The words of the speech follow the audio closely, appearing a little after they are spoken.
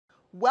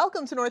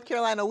Welcome to North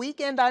Carolina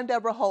Weekend. I'm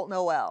Deborah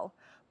Holt-Noel.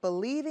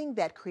 Believing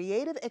that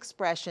creative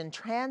expression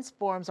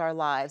transforms our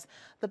lives,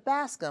 the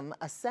Bascom,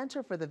 a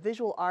center for the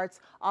visual arts,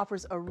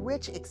 offers a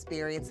rich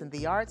experience in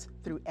the arts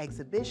through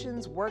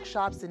exhibitions,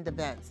 workshops, and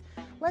events.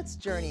 Let's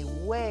journey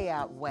way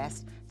out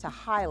west to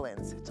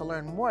Highlands to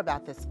learn more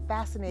about this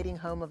fascinating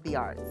home of the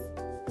arts.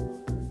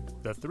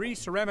 The 3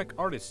 Ceramic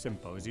Artists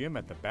Symposium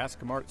at the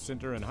Bascom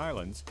Center in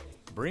Highlands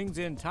brings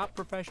in top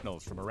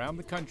professionals from around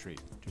the country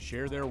to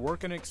share their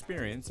work and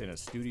experience in a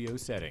studio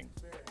setting.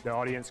 The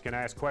audience can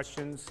ask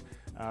questions.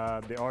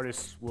 The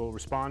artists will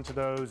respond to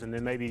those, and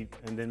then maybe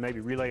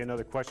relay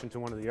another question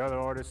to one of the other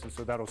artists, and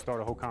so that'll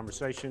start a whole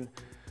conversation.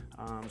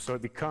 So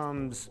it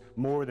becomes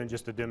more than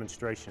just a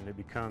demonstration. It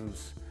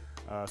becomes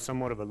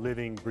somewhat of a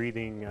living,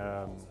 breathing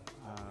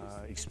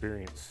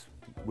experience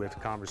with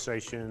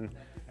conversation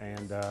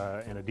and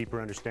a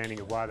deeper understanding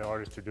of why the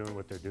artists are doing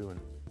what they're doing.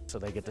 So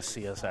they get to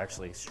see us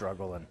actually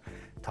struggle and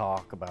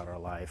talk about our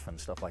life and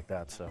stuff like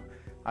that. So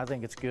I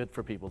think it's good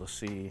for people to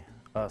see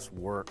us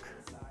work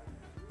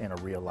in a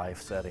real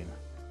life setting.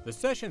 The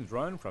sessions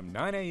run from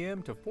 9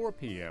 a.m. to 4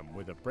 p.m.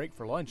 with a break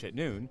for lunch at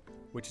noon,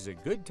 which is a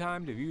good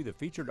time to view the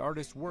featured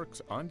artists'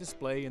 works on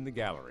display in the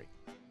gallery.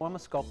 Well, I'm a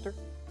sculptor,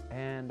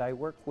 and I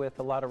work with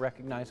a lot of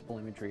recognizable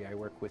imagery. I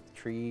work with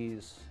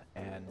trees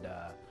and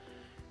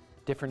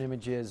different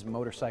images,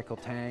 motorcycle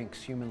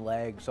tanks, human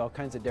legs, all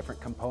kinds of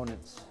different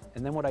components.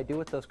 And then what I do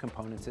with those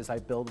components is I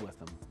build with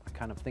them. I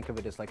kind of think of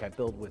it as like I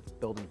build with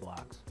building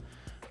blocks,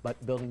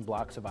 but building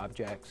blocks of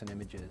objects and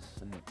images.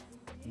 And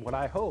what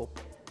I hope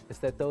is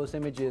that those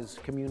images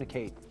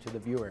communicate to the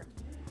viewer.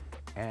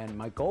 And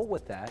my goal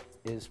with that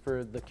is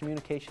for the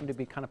communication to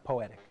be kind of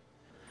poetic.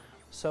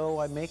 So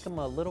I make them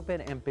a little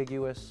bit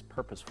ambiguous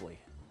purposefully.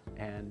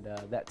 And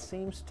that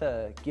seems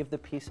to give the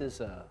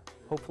pieces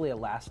hopefully a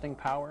lasting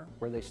power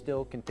where they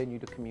still continue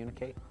to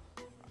communicate.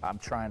 I'm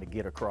trying to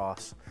get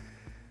across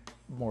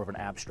more of an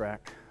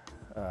abstract,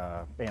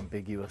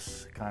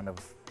 ambiguous kind of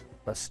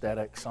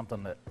aesthetic,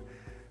 something that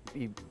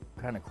you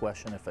kind of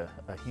question if a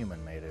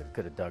human made it.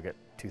 Could have dug it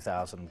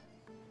 2,000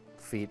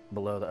 feet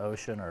below the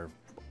ocean or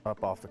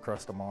up off the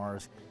crust of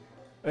Mars.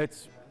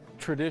 It's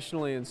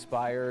traditionally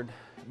inspired,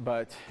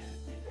 but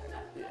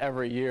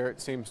every year it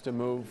seems to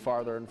move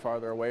farther and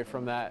farther away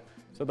from that.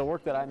 So the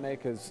work that I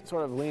make is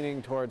sort of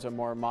leaning towards a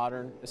more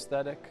modern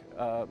aesthetic,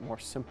 more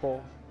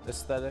simple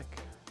aesthetic,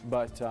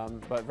 but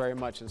very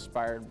much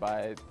inspired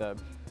by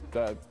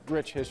the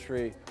rich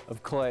history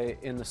of clay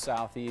in the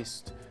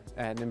Southeast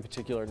and in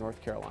particular North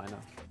Carolina.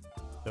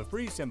 The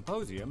free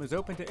symposium is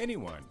open to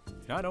anyone,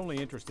 not only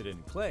interested in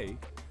clay,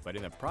 but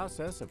in the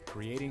process of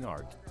creating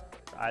art.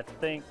 I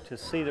think to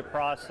see the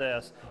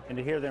process and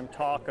to hear them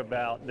talk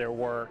about their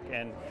work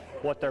and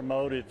what their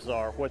motives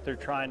are, what they're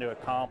trying to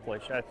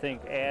accomplish, I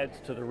think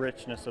adds to the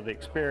richness of the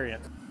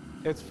experience.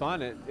 It's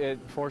fun. It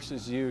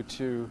forces you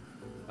to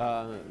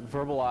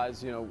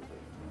verbalize,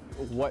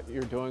 what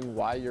you're doing,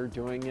 why you're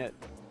doing it.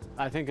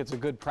 I think it's a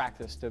good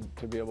practice to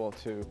be able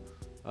to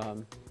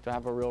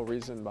have a real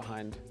reason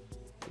behind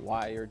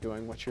why you're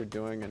doing what you're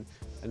doing,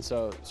 and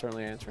so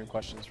certainly answering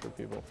questions for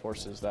people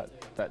forces that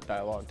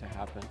dialogue to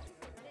happen.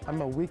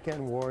 I'm a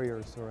weekend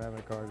warrior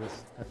ceramic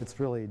artist.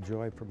 It's really a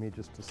joy for me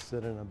just to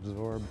sit and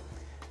absorb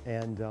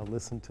and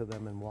listen to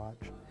them and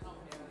watch.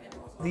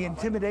 The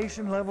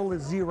intimidation level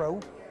is 0,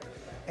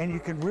 and you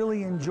can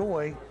really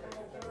enjoy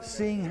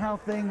seeing how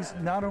things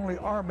not only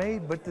are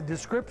made, but the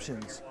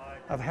descriptions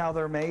of how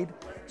they're made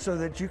so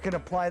that you can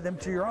apply them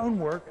to your own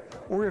work.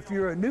 Or if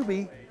you're a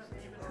newbie,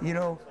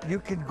 you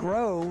can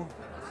grow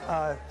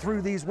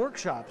through these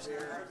workshops.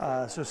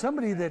 So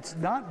somebody that's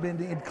not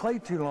been in clay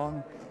too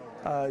long,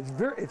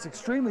 it's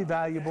extremely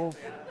valuable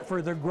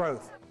for their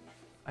growth.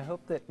 I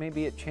hope that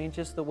maybe it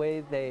changes the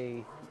way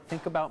they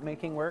think about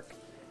making work.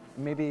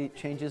 Maybe it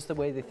changes the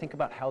way they think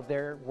about how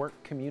their work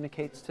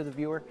communicates to the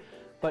viewer.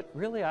 But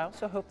really, I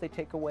also hope they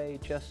take away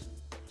just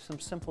some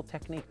simple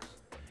techniques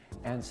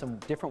and some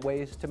different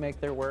ways to make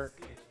their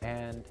work.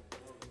 And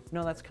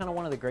that's kind of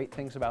one of the great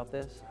things about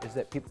this, is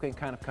that people can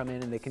kind of come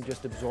in and they can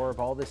just absorb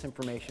all this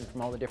information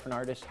from all the different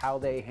artists, how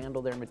they handle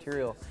their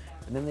material,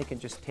 and then they can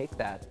just take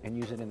that and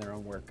use it in their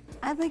own work.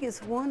 I think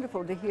it's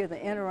wonderful to hear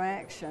the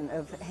interaction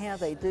of how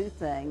they do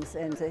things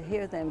and to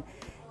hear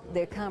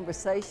their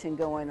conversation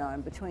going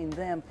on between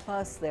them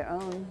plus their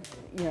own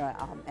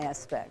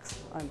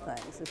aspects on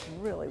things. It's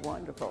really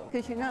wonderful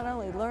because you not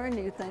only learn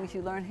new things,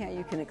 you learn how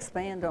you can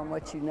expand on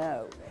what you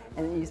know,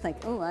 and you think,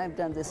 oh, I've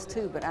done this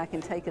too, but I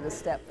can take it a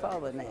step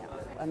further now.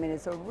 I mean,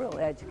 it's a real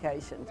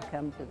education to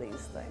come to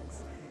these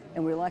things,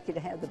 and we're lucky to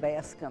have the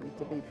Bascom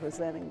to be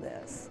presenting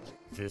this.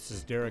 This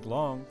is Derek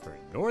Long for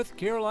North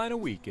Carolina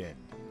Weekend.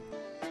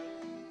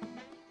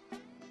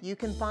 You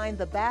can find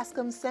the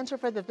Bascom Center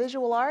for the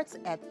Visual Arts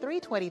at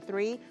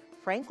 323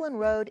 Franklin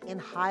Road in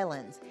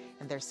Highlands,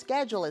 and their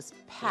schedule is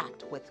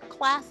packed with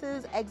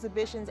classes,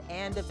 exhibitions,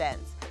 and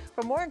events.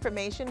 For more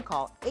information,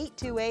 call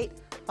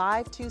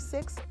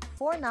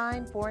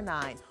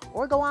 828-526-4949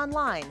 or go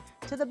online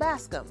to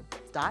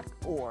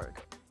thebascom.org.